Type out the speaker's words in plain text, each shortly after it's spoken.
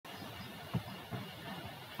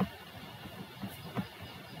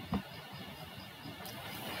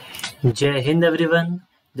Jai Hind everyone,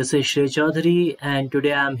 this is Shreya Chaudhary and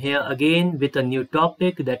today I am here again with a new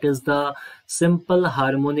topic, that is the simple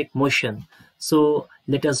harmonic motion. So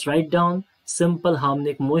let us write down simple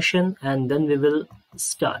harmonic motion and then we will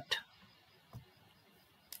start.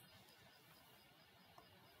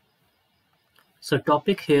 So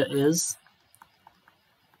topic here is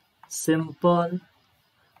simple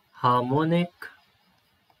harmonic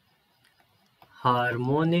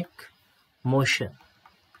motion.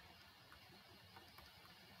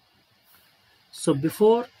 So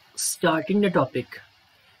before starting the topic,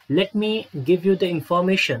 let me give you the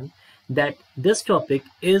information that this topic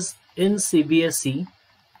is in CBSE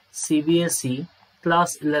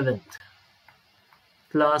class 11th,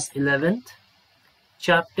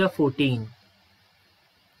 chapter 14.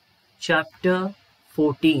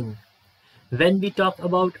 When we talk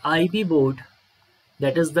about IB board,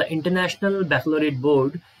 that is the International Baccalaureate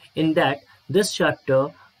Board, in that this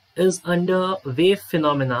chapter is under wave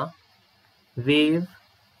phenomena, and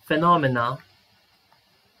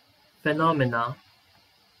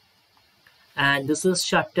this is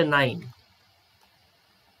chapter 9,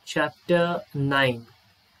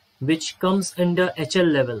 which comes under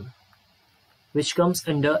HL level,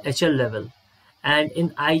 and in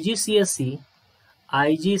IGCSE,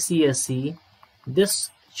 this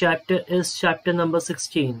chapter is chapter number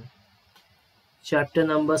 16,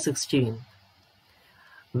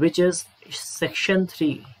 which is section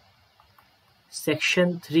 3,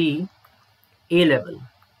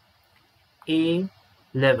 A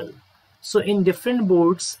level. So in different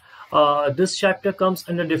boards, this chapter comes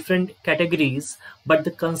under different categories, but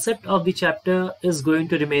the concept of the chapter is going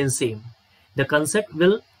to remain same. The concept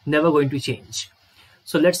will never going to change.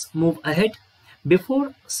 So let's move ahead.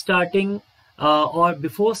 Before starting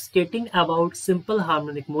before stating about simple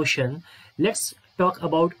harmonic motion, let's talk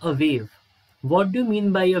about a wave. What do you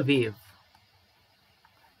mean by a wave?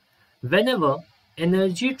 Whenever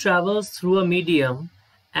energy travels through a medium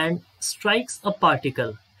and strikes a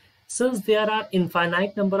particle, since there are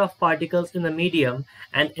infinite number of particles in a medium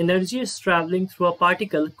and energy is traveling through a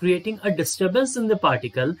particle, creating a disturbance in the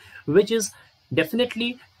particle, which is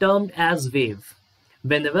definitely termed as wave.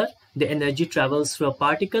 Whenever the energy travels through a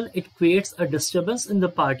particle, it creates a disturbance in the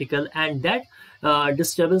particle, and that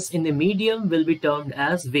disturbance in the medium will be termed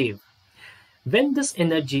as wave. When this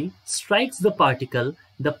energy strikes the particle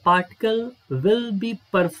will be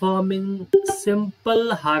performing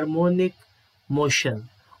simple harmonic motion,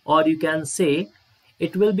 or you can say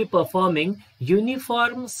it will be performing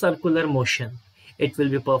uniform circular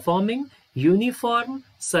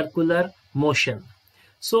motion.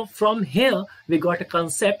 So from here we got a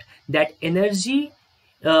concept that energy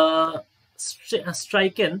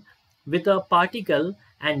striken with a particle,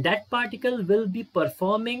 and that particle will be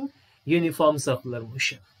performing uniform circular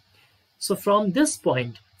motion. So from this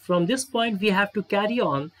point we have to carry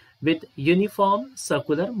on with uniform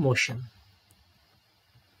circular motion.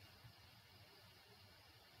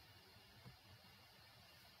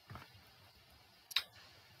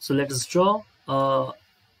 So let us draw a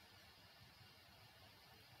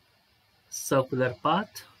circular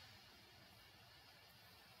path.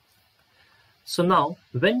 So now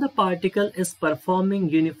when the particle is performing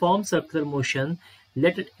uniform circular motion,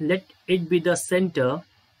 let it be the center,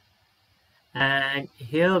 and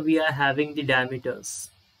here we are having the diameters.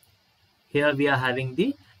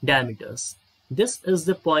 This is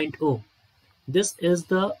the point O. This is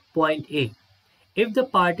the point A. If the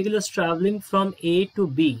particle is traveling from A to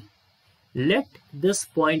B, let this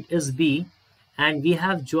point is B, and we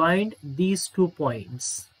have joined these 2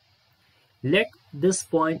 points. Let this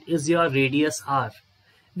point is your radius R.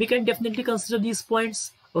 We can definitely consider these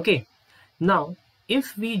points. Okay. Now,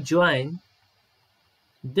 if we join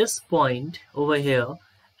this point over here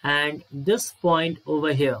and this point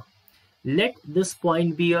over here, let this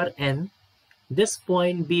point be your N, this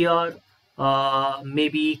point be your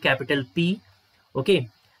maybe capital P, okay,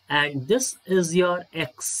 and this is your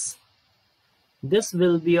X. This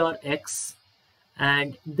will be your X,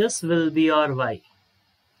 and this will be your Y.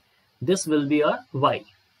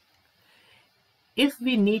 If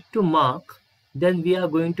we need to mark, then we are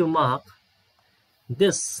going to mark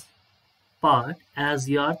this part as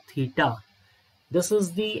your theta. This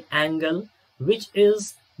is the angle which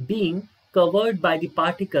is being covered by the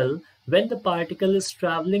particle when the particle is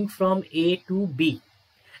traveling from A to B.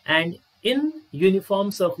 And in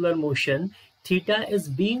uniform circular motion, theta is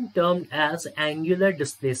being termed as angular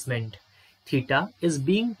displacement. So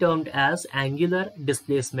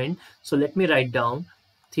let me write down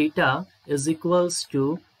theta is equals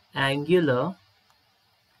to angular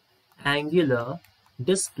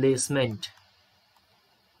displacement.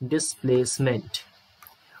 displacement.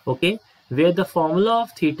 Okay, where the formula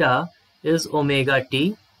of theta is omega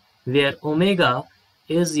t, where omega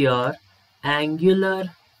is your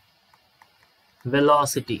angular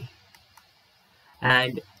velocity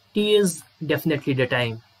and t is definitely the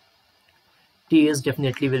time. T is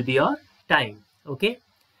definitely will be your time. Okay,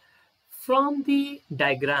 from the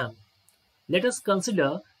diagram, let us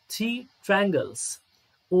consider three triangles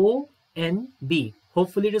O, N, B.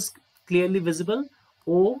 Hopefully it is clearly visible.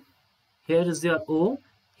 O, here is your O,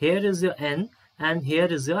 here is your N, and here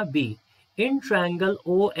is your B. In triangle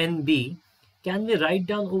ONB, can we write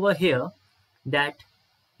down over here that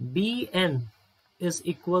BN is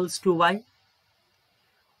equals to Y,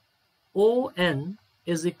 ON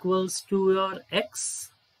is equals to your X,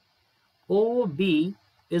 OB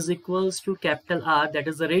is equals to capital R, that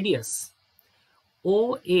is the radius.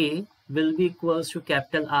 OA will be equals to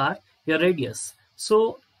capital R, your radius.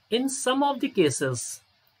 So in some of the cases,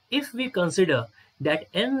 if we consider that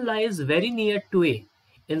N lies very near to A,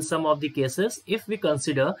 in some of the cases, if we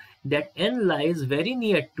consider that N lies very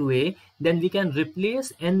near to A, then we can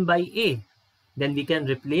replace N by A. Then we can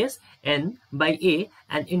replace N by A,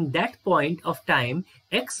 and in that point of time,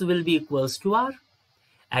 X will be equals to R.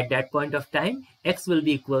 At that point of time, X will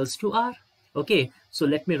be equals to R. Okay, so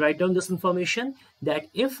let me write down this information that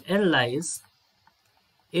if N lies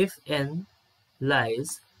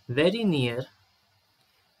very near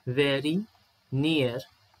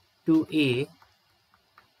to A,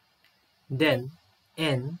 then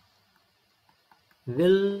N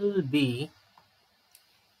will be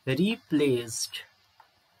replaced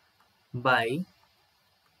by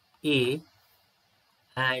A,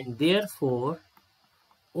 and therefore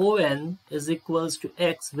ON is equals to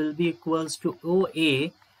X will be equals to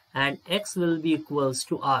OA, and X will be equals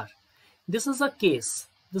to R. This is a case.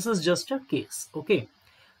 This is just a case. Okay.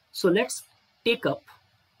 So let's take up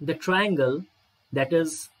the triangle that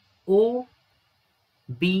is OBN.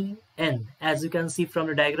 As you can see from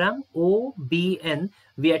the diagram, OBN,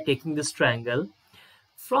 we are taking this triangle.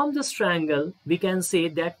 From this triangle, we can say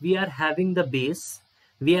that we are having the base,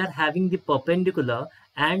 we are having the perpendicular,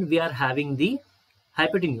 and we are having the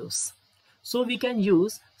hypotenuse. So we can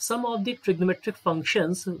use some of the trigonometric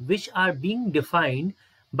functions which are being defined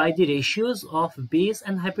by the ratios of base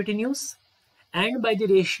and hypotenuse and by the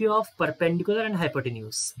ratio of perpendicular and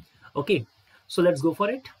hypotenuse. Okay, so let's go for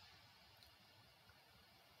it.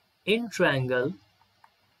 In triangle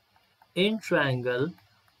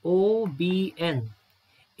OBN,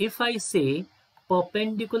 if I say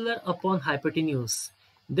perpendicular upon hypotenuse,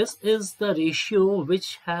 this is the ratio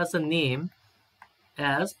which has a name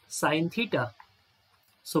as sine theta.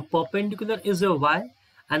 So perpendicular is your Y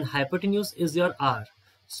and hypotenuse is your R.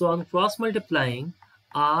 So on cross multiplying,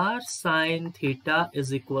 R sine theta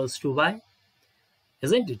is equals to Y,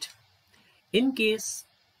 isn't it? In case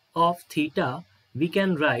of theta, we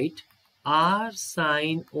can write R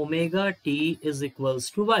sine omega t is equals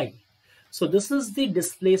to Y. So this is the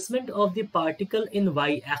displacement of the particle in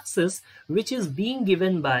Y axis, which is being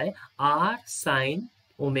given by R sine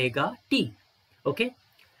omega t. Okay.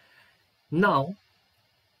 Now,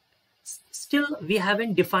 still we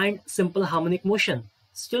haven't defined simple harmonic motion.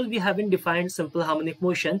 We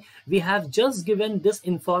have just given this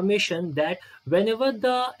information that whenever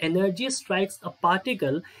the energy strikes a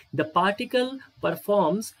particle, the particle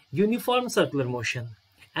performs uniform circular motion.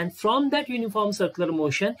 And from that uniform circular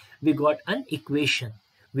motion, we got an equation.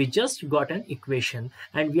 We just got an equation,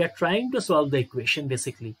 and we are trying to solve the equation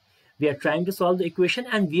basically. We are trying to solve the equation,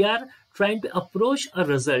 and we are trying to approach a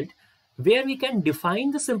result where we can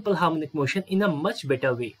define the simple harmonic motion in a much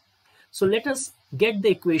better way. So let us get the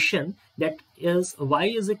equation that is y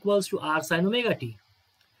is equals to r sine omega t.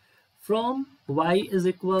 From y is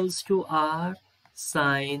equals to r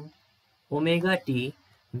sine omega t,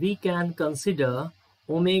 we can consider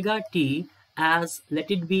omega t as,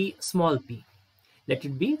 let it be small p. Let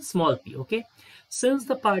it be small p, okay? Since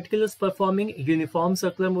the particle is performing uniform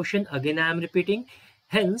circular motion, again I am repeating,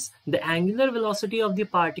 hence the angular velocity of the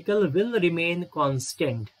particle will remain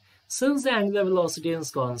constant. Since the angular velocity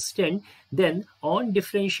is constant, then on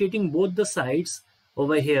differentiating both the sides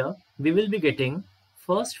over here, we will be getting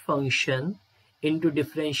first function into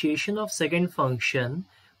differentiation of second function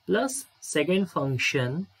plus second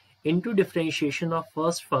function into differentiation of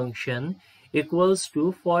first function equals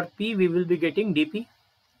to, for p we will be getting dp.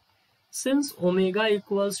 Since omega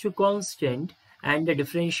equals to constant and the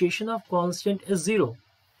differentiation of constant is 0,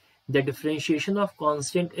 the differentiation of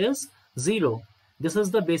constant is 0. This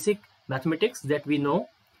is the basic mathematics that we know.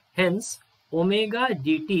 Hence, omega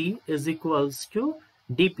dt is equals to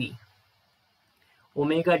dp.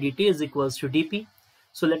 Omega dt is equals to dp.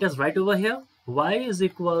 So let us write over here, y is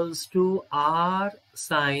equals to r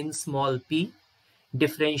sine small p.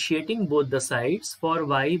 Differentiating both the sides, for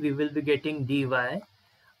y we will be getting dy.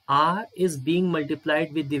 R is being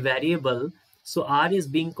multiplied with the variable, so r is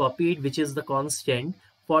being copied, which is the constant.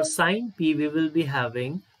 For sine p we will be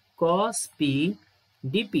having cos p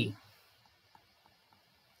dp.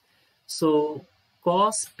 So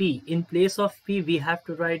cos p, in place of p we have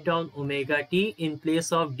to write down omega t. In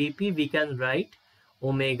place of dp we can write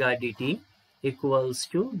omega dt equals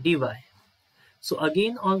to dy. So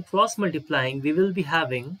again on cross multiplying we will be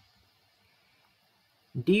having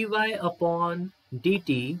dy upon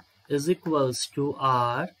dt is equals to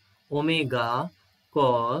r omega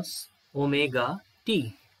cos omega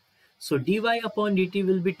t. So dy upon dt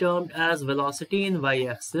will be termed as velocity in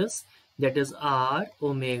y-axis, that is r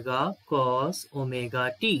omega cos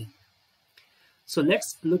omega t. So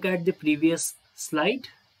let's look at the previous slide.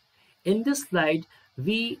 In this slide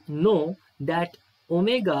we know that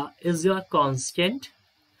omega is your constant,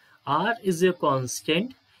 r is your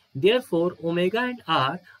constant. Therefore omega and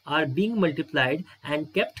r are being multiplied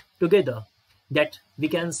and kept together. That we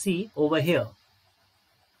can see over here.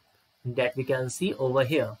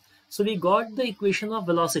 So we got the equation of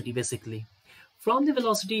velocity basically. From the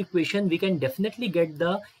velocity equation we can definitely get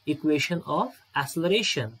the equation of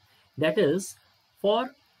acceleration. That is,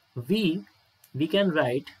 for v we can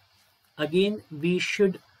write, again we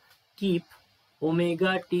should keep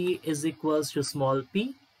omega t is equals to small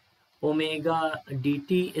p, omega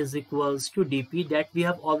dt is equals to dp, that we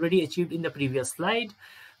have already achieved in the previous slide.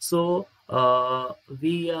 So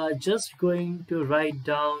we are just going to write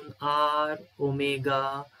down r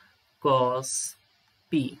omega cos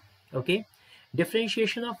p. Okay,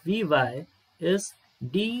 differentiation of vy is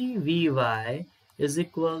dvy is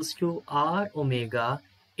equals to r omega.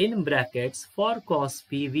 In brackets, for cos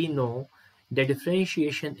p we know the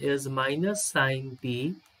differentiation is minus sine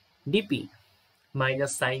p dp.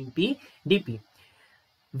 Minus sine p dp.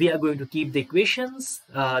 We are going to keep the equations,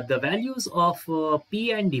 the values of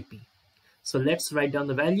p and dp. So let's write down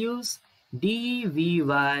the values.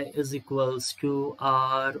 dvy is equals to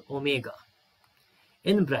r omega,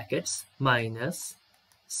 in brackets minus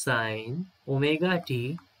sine omega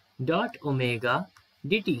t dot omega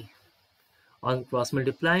dt. On cross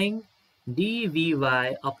multiplying,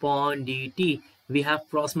 dvy upon dt, we have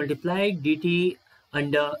cross multiplied dt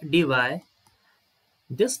under dy.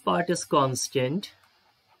 This part is constant,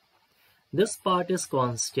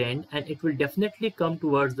 and it will definitely come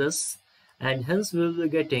towards this, and hence we will be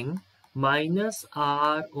getting minus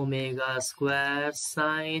r omega square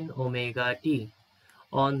sine omega t.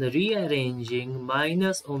 On the rearranging,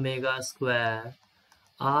 minus omega square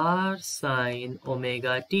r sine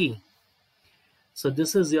omega t. So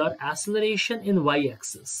this is your acceleration in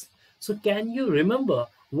y-axis. So can you remember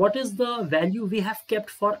what is the value we have kept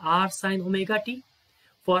for r sine omega t?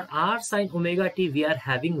 For r sine omega t we are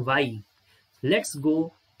having y. Let's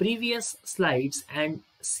go previous slides and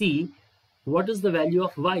see what is the value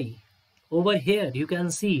of y. Over here you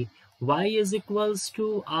can see y is equals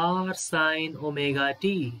to r sine omega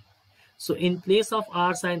t. So in place of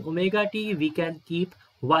r sine omega t we can keep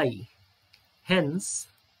y. Hence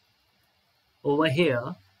over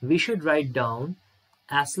here we should write down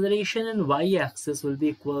acceleration in y-axis will be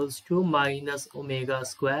equals to minus omega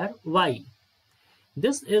square y.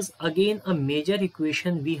 This is again a major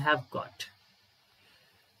equation we have got.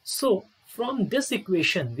 So from this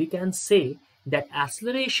equation we can say that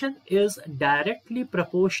acceleration is directly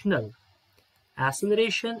proportional.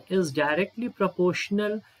 Acceleration is directly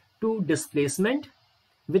proportional to displacement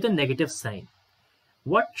with a negative sign.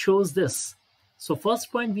 What shows this? So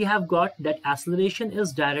first point we have got that acceleration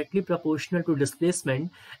is directly proportional to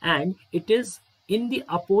displacement, and it is in the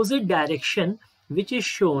opposite direction, which is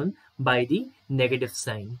shown by the negative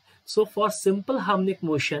sign. So for simple harmonic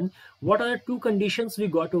motion, what are the two conditions we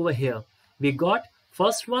got over here? We got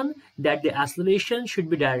first one, that the acceleration should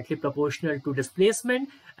be directly proportional to displacement,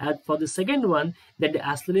 and for the second one, that the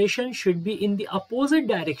acceleration should be in the opposite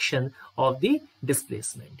direction of the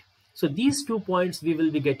displacement. So these 2 points we will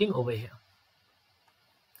be getting over here.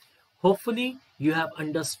 Hopefully you have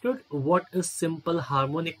understood what is simple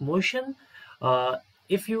harmonic motion.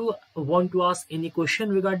 If you want to ask any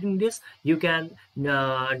question regarding this, you can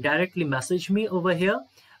directly message me over here,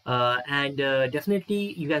 and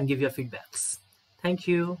definitely you can give your feedbacks. Thank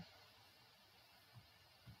you.